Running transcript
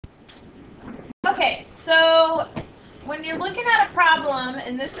Okay, so when you're looking at a problem,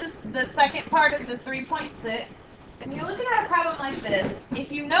 and this is the second part of the 3.6, when you're looking at a problem like this,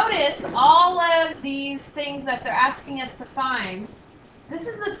 if you notice all of these things that they're asking us to find, this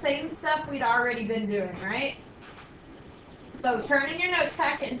is the same stuff we'd already been doing, right? So turn in your notes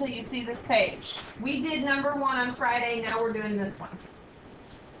packet until you see this page. We did number 1 on Friday, now we're doing this one.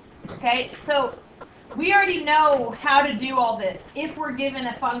 Okay, so we already know how to do all this if we're given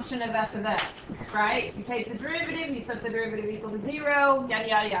a function of f of x, right? You take the derivative, you set the derivative equal to 0, yada,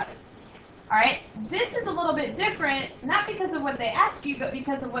 yada, yada. All right, this is a little bit different, not because of what they ask you, but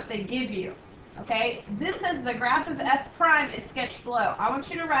because of what they give you. Okay, this says the graph of f prime is sketched below. I want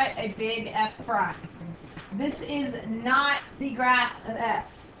you to write a big F prime. This is not the graph of f.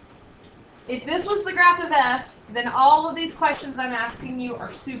 If this was the graph of f, then all of these questions I'm asking you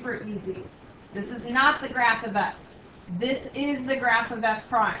are super easy. This is not the graph of f. This is the graph of f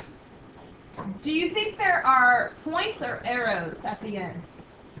prime. Do you think there are points or arrows at the end?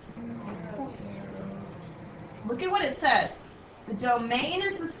 Look at what it says. The domain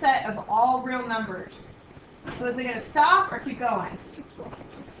is the set of all real numbers. So is it going to stop or keep going?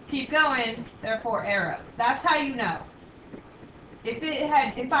 Keep going, therefore arrows. That's how you know.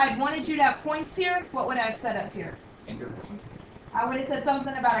 If I wanted you to have points here, what would I have set up here? I would have said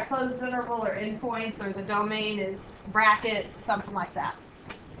something about a closed interval or endpoints, or the domain is brackets, something like that.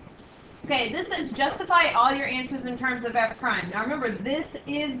 Okay, this says justify all your answers in terms of f prime. Now remember, this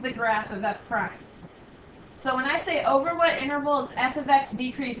is the graph of f prime. So when I say over what interval is f of x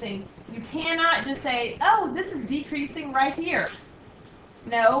decreasing, you cannot just say, oh, this is decreasing right here.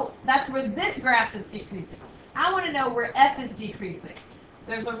 No, that's where this graph is decreasing. I want to know where f is decreasing.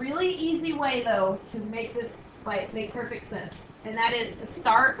 There's a really easy way, though, to make this make perfect sense, and that is to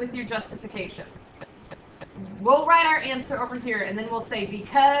start with your justification. We'll write our answer over here, and then we'll say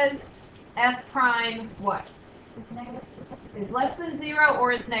because f prime what? Is less than 0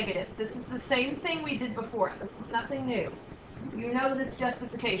 or is negative. This is the same thing we did before. This is nothing new. You know this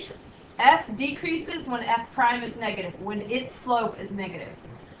justification. F decreases when f prime is negative, when its slope is negative.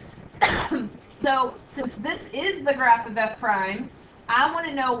 So since this is the graph of f prime, I want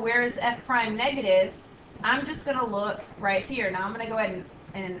to know where is f prime negative. I'm just going to look right here. Now I'm going to go ahead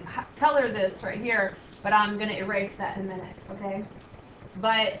and color this right here, but I'm going to erase that in a minute, okay?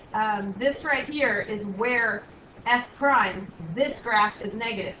 But this right here is where f prime, this graph is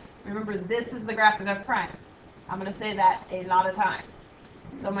negative. Remember, this is the graph of f prime. I'm going to say that a lot of times.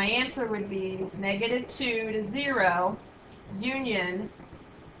 So my answer would be negative 2 to 0, union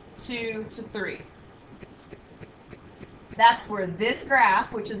 2 to 3. That's where this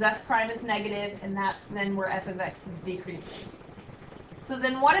graph, which is f prime, is negative, and that's then where f of x is decreasing. So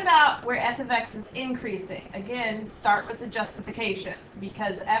then what about where f of x is increasing? Again, start with the justification,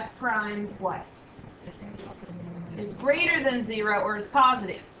 because f prime, what? Is greater than 0 or is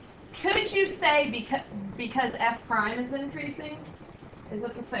positive. Could you say because f prime is increasing? Is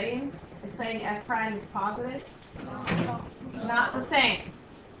it the same as saying f prime is positive? No. Not the same.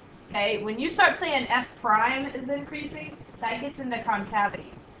 Okay, when you start saying f prime is increasing, that gets into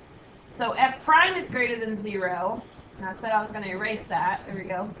concavity. So f prime is greater than 0. And I said I was going to erase that. There we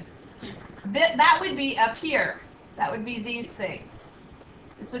go. That would be up here. That would be these things.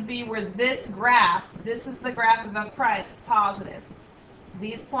 This would be where this graph, this is the graph of f prime, is positive.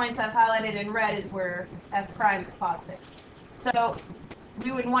 These points I've highlighted in red is where f prime is positive. So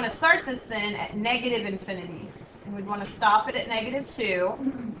we would want to start this then at negative infinity. And we'd want to stop it at negative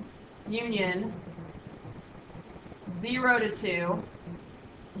 2, union 0 to 2,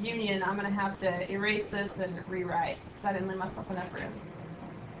 union, I'm going to have to erase this and rewrite because I didn't leave myself enough room.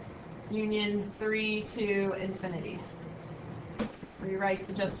 Union 3 to infinity. Rewrite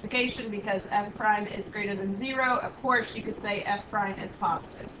the justification because f prime is greater than 0. Of course, you could say f prime is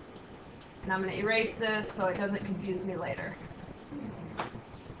positive. And I'm going to erase this so it doesn't confuse me later.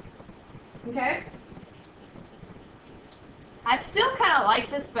 Okay? I still kind of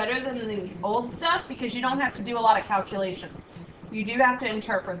like this better than the old stuff because you don't have to do a lot of calculations. You do have to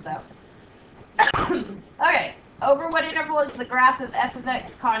interpret them. Okay, over what interval is the graph of f of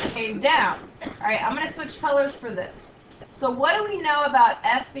x concave down? All right, I'm going to switch colors for this. So what do we know about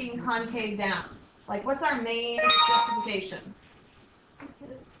f being concave down? Like, what's our main justification?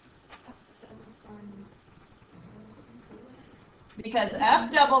 Because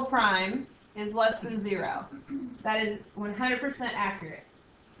f double prime is less than 0. That is 100% accurate.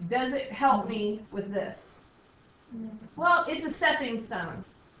 Does it help me with this? Well, it's a stepping stone.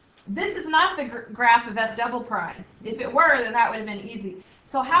 This is not the graph of f double prime. If it were, then that would have been easy.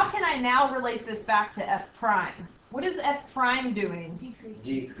 So how can I now relate this back to f prime? What is f prime doing?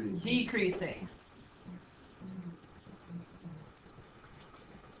 Decreasing. Decreasing.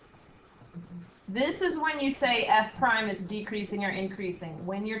 This is when you say f prime is decreasing or increasing,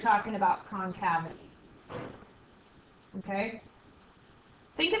 when you're talking about concavity. Okay?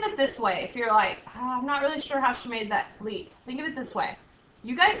 Think of it this way. If you're like, oh, I'm not really sure how she made that leap. Think of it this way.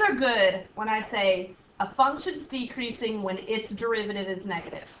 You guys are good when I say a function's decreasing when its derivative is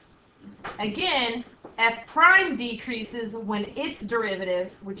negative. Again, f prime decreases when its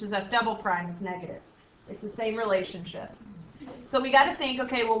derivative, which is f double prime, is negative. It's the same relationship. So we got to think,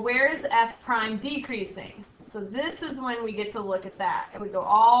 okay, well, where is f prime decreasing? So this is when we get to look at that. It would go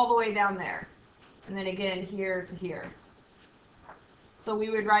all the way down there. And then again, here to here. So we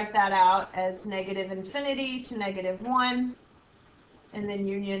would write that out as negative infinity to negative 1, and then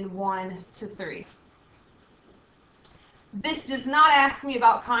union 1 to 3. This does not ask me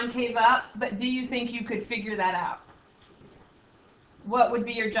about concave up, but do you think you could figure that out? What would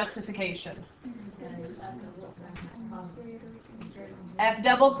be your justification? F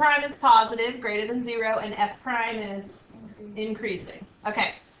double prime is positive, greater than 0, and f prime is increasing.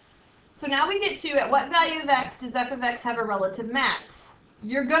 Okay, so now we get to, at what value of x does f of x have a relative max?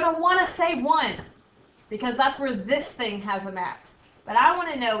 You're going to want to say 1, because that's where this thing has a max. But I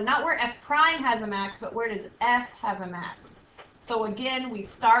want to know not where f prime has a max, but where does f have a max? So again, we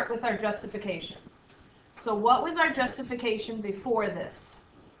start with our justification. So what was our justification before this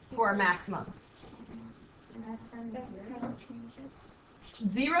for a maximum?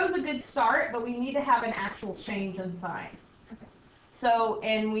 0 is a good start, but we need to have an actual change in sign. So,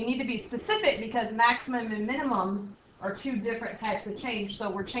 and we need to be specific because maximum and minimum are two different types of change. So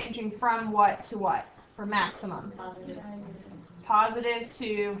we're changing from what to what for maximum? Positive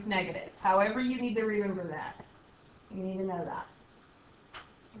to negative. However you need to remember that. You need to know that.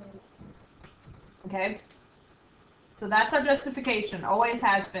 Okay? So that's our justification. Always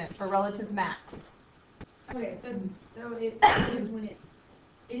has been for relative max. Okay, so it is when it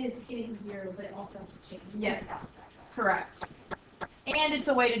is hitting 0, but it also has to change. Yes, correct. And it's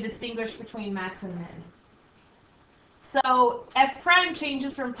a way to distinguish between max and min. So f prime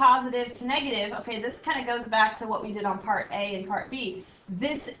changes from positive to negative. Okay, this kind of goes back to what we did on part A and part B.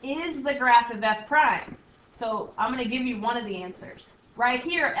 This is the graph of f prime. So I'm going to give you one of the answers. Right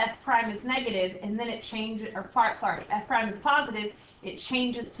here, f prime is negative, and then it changes, f prime is positive, it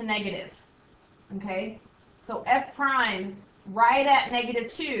changes to negative. Okay? So f prime, right at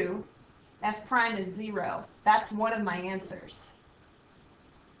negative 2, f prime is 0. That's one of my answers.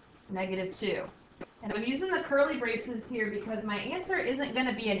 Negative 2. And I'm using the curly braces here because my answer isn't going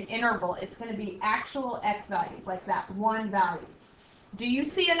to be an interval. It's going to be actual x values, like that one value. Do you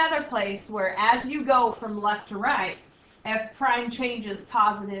see another place where as you go from left to right, f prime changes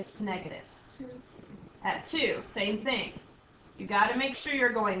positive to negative? 2. At 2, same thing. You got to make sure you're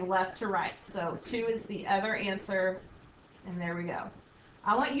going left to right. So 2 is the other answer, and there we go.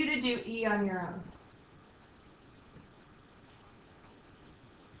 I want you to do E on your own.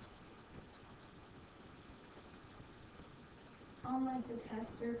 On like the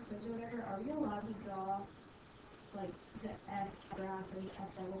test or quiz or whatever, are we allowed to draw like the f graph and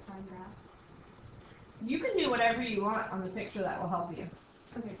f double prime graph? You can do whatever you want on the picture that will help you.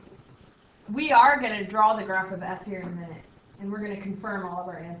 Okay. We are going to draw the graph of f here in a minute, and we're going to confirm all of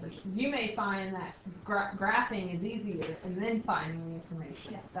our answers. You may find that graphing is easier and then finding the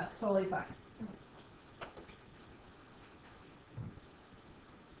information. Yeah. That's totally fine.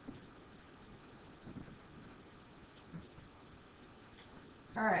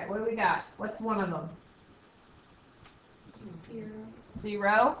 All right, what do we got? What's one of them? 0.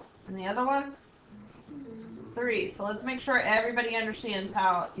 0. And the other one? 3. So let's make sure everybody understands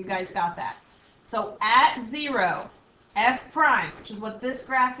how you guys got that. So at 0, f prime, which is what this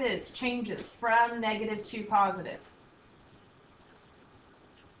graph is, changes from negative to positive.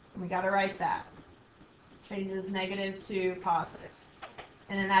 And we got to write that. Changes negative to positive.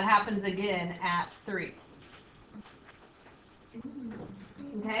 And then that happens again at 3.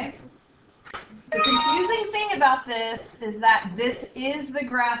 Okay? The confusing thing about this is that this is the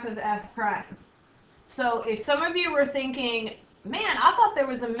graph of f prime. So if some of you were thinking, man, I thought there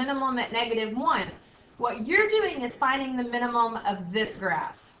was a minimum at negative 1, what you're doing is finding the minimum of this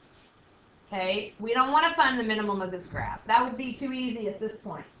graph. Okay? We don't want to find the minimum of this graph. That would be too easy at this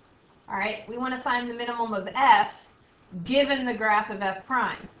point. All right? We want to find the minimum of f given the graph of f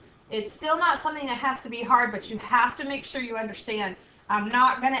prime. It's still not something that has to be hard, but you have to make sure you understand. I'm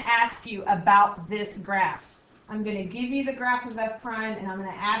not going to ask you about this graph. I'm going to give you the graph of f prime, and I'm going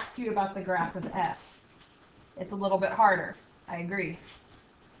to ask you about the graph of f. It's a little bit harder. I agree.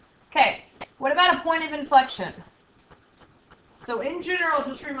 Okay, what about a point of inflection? So in general,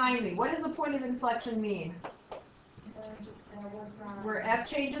 just remind me, what does a point of inflection mean? Just Where F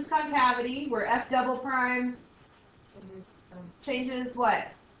changes concavity, where F double prime changes what?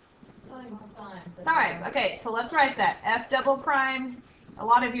 Signs. Okay, so let's write that. F double prime, a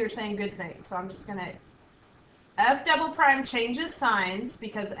lot of you are saying good things, so I'm just going to, F double prime changes signs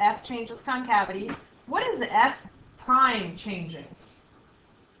because F changes concavity. What is F prime changing?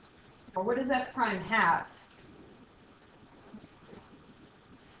 Or what does F prime have?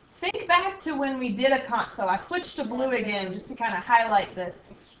 Think back to when we did a so I switched to blue again just to kind of highlight this.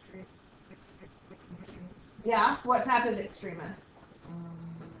 Yeah, what type of extrema?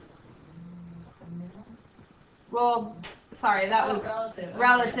 Well, sorry, that was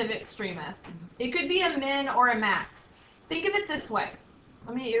relative extrema. It could be a min or a max. Think of it this way.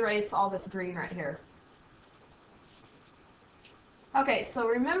 Let me erase all this green right here. Okay, so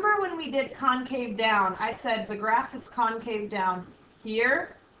remember when we did concave down, I said the graph is concave down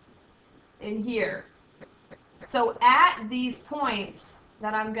here and here. So at these points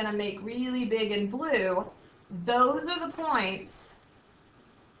that I'm going to make really big in blue, those are the points.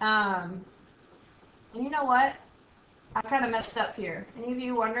 And you know what? I kind of messed up here. Any of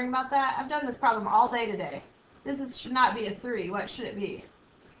you wondering about that? I've done this problem all day today. Should not be a 3. What should it be?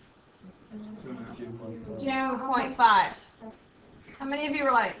 2.5. How many of you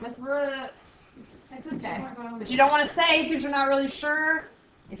were like, Miss Brooks? Okay. But you don't want to say because you're not really sure.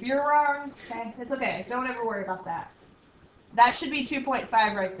 If you're wrong, okay, it's okay. Don't ever worry about that. That should be 2.5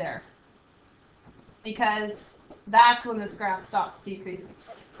 right there. Because that's when this graph stops decreasing.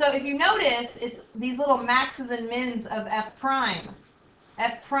 So if you notice, it's these little maxes and mins of F prime.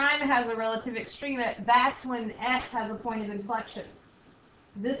 F prime has a relative extrema. That's when F has a point of inflection.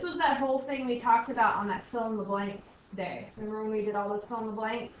 This was that whole thing we talked about on that fill in the blank day. Remember when we did all those fill in the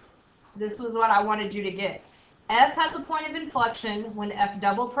blanks? This was what I wanted you to get. F has a point of inflection when F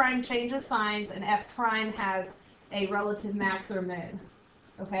double prime changes signs and F prime has a relative max or min.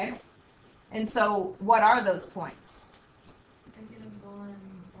 Okay? And so what are those points?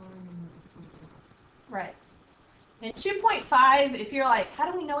 Right. And 2.5, if you're like, how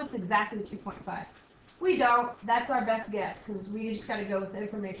do we know it's exactly 2.5? We don't. That's our best guess because we just got to go with the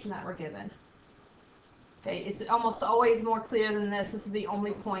information that we're given. Okay, it's almost always more clear than this. This is the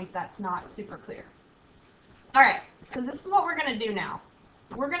only point that's not super clear. All right, so this is what we're going to do now.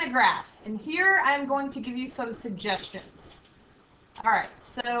 We're going to graph, and here I'm going to give you some suggestions. All right,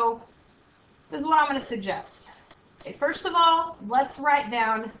 so this is what I'm going to suggest. Okay, first of all, let's write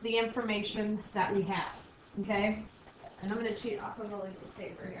down the information that we have, okay? And I'm going to cheat off of a piece of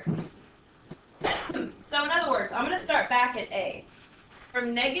paper here. So in other words, I'm going to start back at A.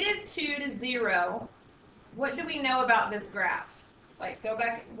 From -2 to 0, what do we know about this graph? Like, go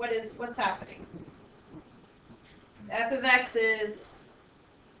back, what's happening? F of x is,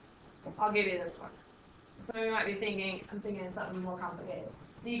 I'll give you this one. Some of you might be thinking, I'm thinking of something more complicated.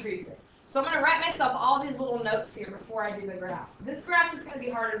 Decreasing. So I'm going to write myself all these little notes here before I do the graph. This graph is going to be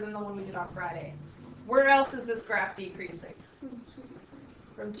harder than the one we did on Friday. Where else is this graph decreasing?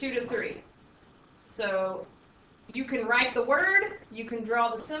 From 2 to 3. So you can write the word, you can draw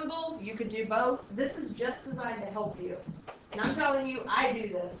the symbol, you can do both. This is just designed to help you. And I'm telling you, I do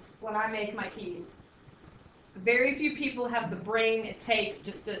this when I make my keys. Very few people have the brain it takes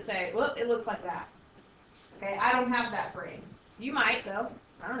just to say, well, it looks like that. Okay, I don't have that brain. You might, though.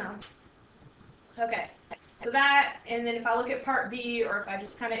 I don't know. Okay, so that, and then if I look at part B, or if I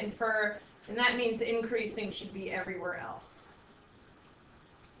just kind of infer, then that means increasing should be everywhere else.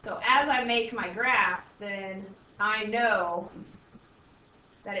 So as I make my graph, then I know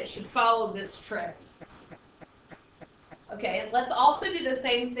that it should follow this trick. Okay, let's also do the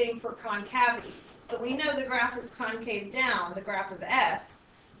same thing for concavity. So we know the graph is concave down, the graph of F,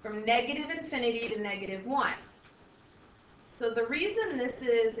 from -infinity to -1. So the reason this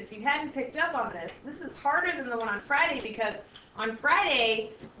is, if you hadn't picked up on this, this is harder than the one on Friday because on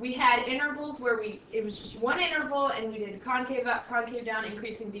Friday we had intervals where it was just one interval and we did concave up, concave down,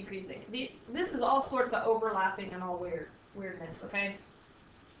 increasing, decreasing. This is all sorts of overlapping and all weirdness, okay?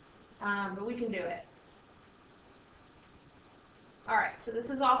 But we can do it. All right, so this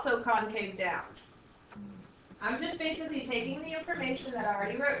is also concave down. I'm just basically taking the information that I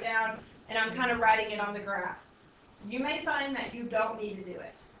already wrote down and I'm kind of writing it on the graph. You may find that you don't need to do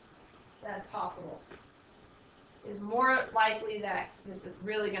it. That's possible. It's more likely that this is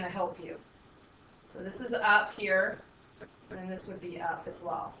really going to help you. So this is up here, and this would be up as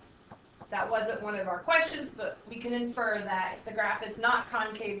well. That wasn't one of our questions, but we can infer that if the graph is not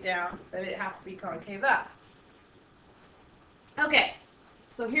concave down, that it has to be concave up. Okay,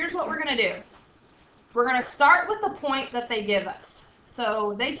 so here's what we're going to do. We're going to start with the point that they give us.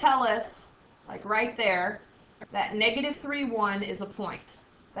 So they tell us, like right there, That negative 3, 1 is a point.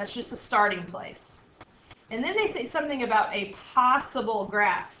 That's just a starting place. And then they say something about a possible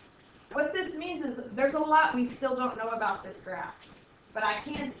graph. What this means is there's a lot we still don't know about this graph, but I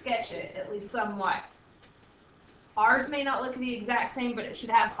can sketch it, at least somewhat. Ours may not look the exact same, but it should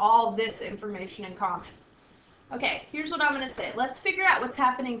have all this information in common. Okay, here's what I'm going to say. Let's figure out what's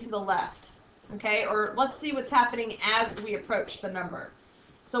happening to the left, okay? Or let's see what's happening as we approach the number.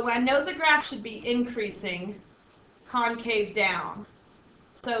 So I know the graph should be increasing, concave down.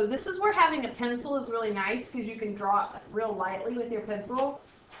 So this is where having a pencil is really nice because you can draw it real lightly with your pencil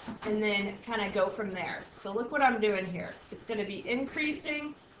and then kind of go from there. So look what I'm doing here. It's going to be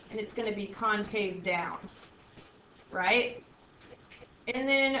increasing and it's going to be concave down, right? And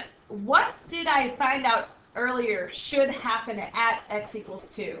then what did I find out earlier should happen at x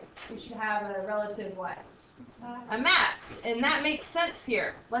equals 2? We should have a relative what? A max, and that makes sense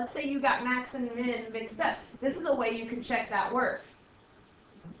here. Let's say you got max and min mixed up. This is a way you can check that work.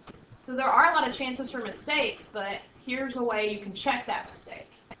 So there are a lot of chances for mistakes, but here's a way you can check that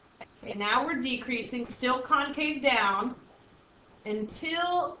mistake. Okay, now we're decreasing, still concave down,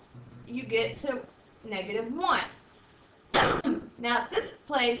 until you get to negative 1. Now at this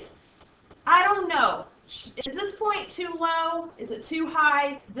place, I don't know. Is this point too low? Is it too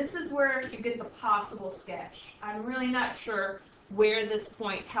high? This is where you get the possible sketch. I'm really not sure where this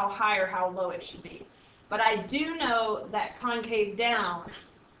point, how high or how low it should be. But I do know that concave down,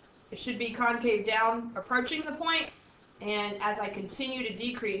 it should be concave down approaching the point, and as I continue to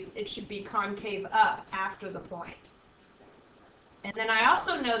decrease, it should be concave up after the point. And then I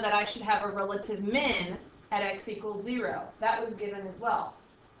also know that I should have a relative min at x equals 0. That was given as well.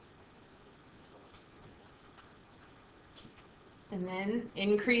 And then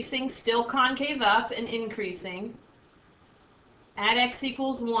increasing, still concave up and increasing. At x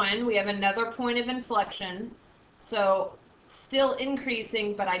equals 1, we have another point of inflection. So still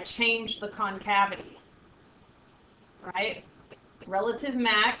increasing, but I changed the concavity. Right? Relative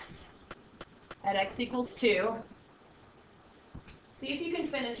max at x equals 2. See if you can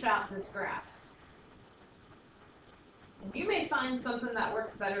finish out this graph. And you may find something that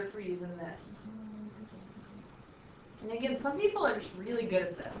works better for you than this. And again, some people are just really good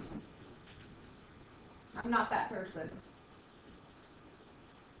at this. I'm not that person.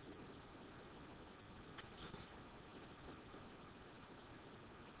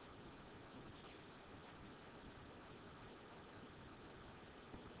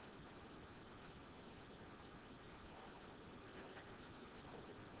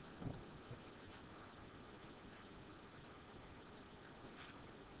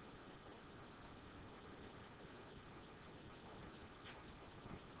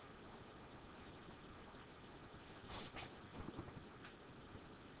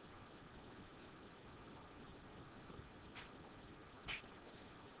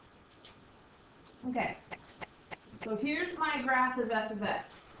 Okay, so here's my graph of f of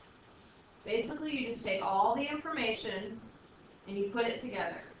x. Basically, you just take all the information and you put it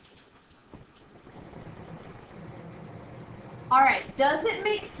together. All right, does it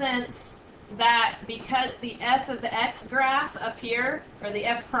make sense that because the f of the x graph up here, or the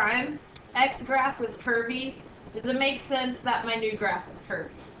f prime x graph was curvy, does it make sense that my new graph is curvy?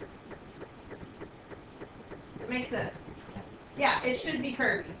 It makes sense. Yeah, it should be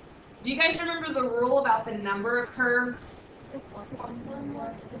curvy. Do you guys remember the rule about the number of curves?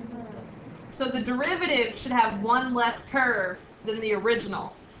 So the derivative should have one less curve than the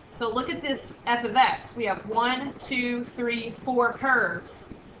original. So look at this f of x. We have 1, 2, 3, 4 curves.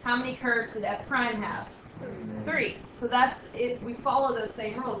 How many curves did f prime have? 3. So that's it. We follow those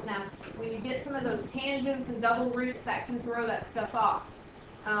same rules. Now, when you get some of those tangents and double roots, that can throw that stuff off.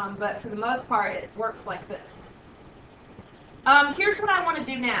 But for the most part, it works like this. Here's what I want to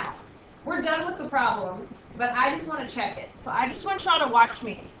do now. We're done with the problem, but I just want to check it. So I just want y'all to watch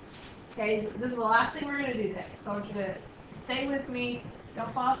me. Okay, this is the last thing we're going to do today. So I want you to stay with me.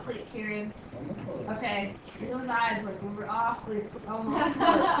 Don't fall asleep, Kieran. Okay, those eyes were awfully, almost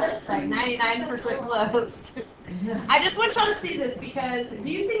closed, like 99% closed. I just want y'all to see this because do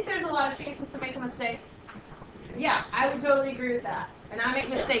you think there's a lot of chances to make a mistake? Yeah, I would totally agree with that. And I make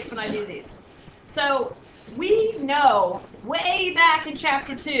mistakes when I do these. So we know way back in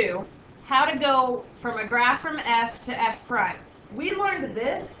chapter 2 how to go from a graph from f to f prime. We learned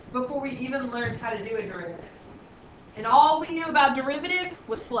this before we even learned how to do a derivative. And all we knew about derivative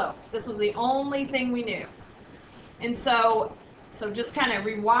was slope. This was the only thing we knew. And so just kind of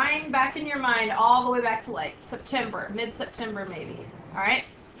rewind back in your mind all the way back to like September, mid-September maybe. All right?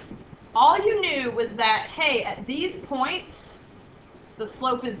 All you knew was that, hey, at these points, the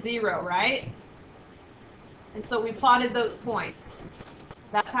slope is 0, right? And so we plotted those points.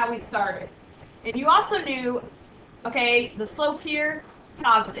 That's how we started. And you also knew, okay, the slope here,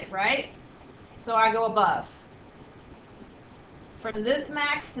 positive, right? So I go above. From this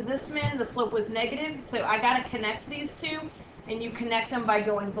max to this min, the slope was negative, so I got to connect these two, and you connect them by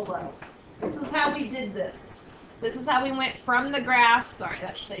going below. This is how we did this. This is how we went from the graph, sorry,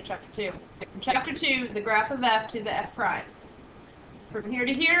 that should say chapter 2. From chapter 2, the graph of f to the f prime. From here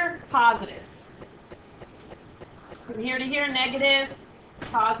to here, positive. From here to here, negative,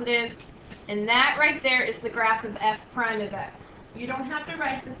 positive. And that right there is the graph of f prime of x. You don't have to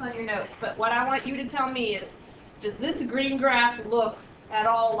write this on your notes, but what I want you to tell me is, does this green graph look at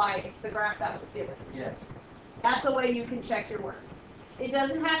all like the graph that was given? Yes. That's a way you can check your work. It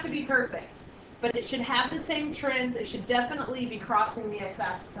doesn't have to be perfect, but it should have the same trends. It should definitely be crossing the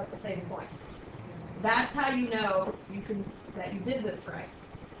x-axis at the same points. That's how you know that you did this right.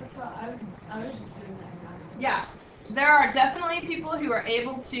 That's what I was just doing that now. Yes, there are definitely people who are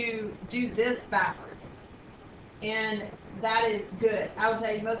able to do this backwards, and that is good. I will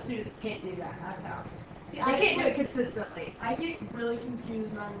tell you, most students can't do that. I know. See, They can't do it consistently. I get really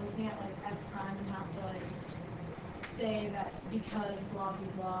confused when I'm looking at like f prime and have to like say that because blah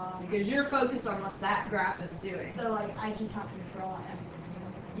blah blah. Because you're focused on what that graph is doing. So like I just have to draw everything.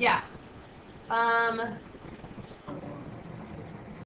 Yeah.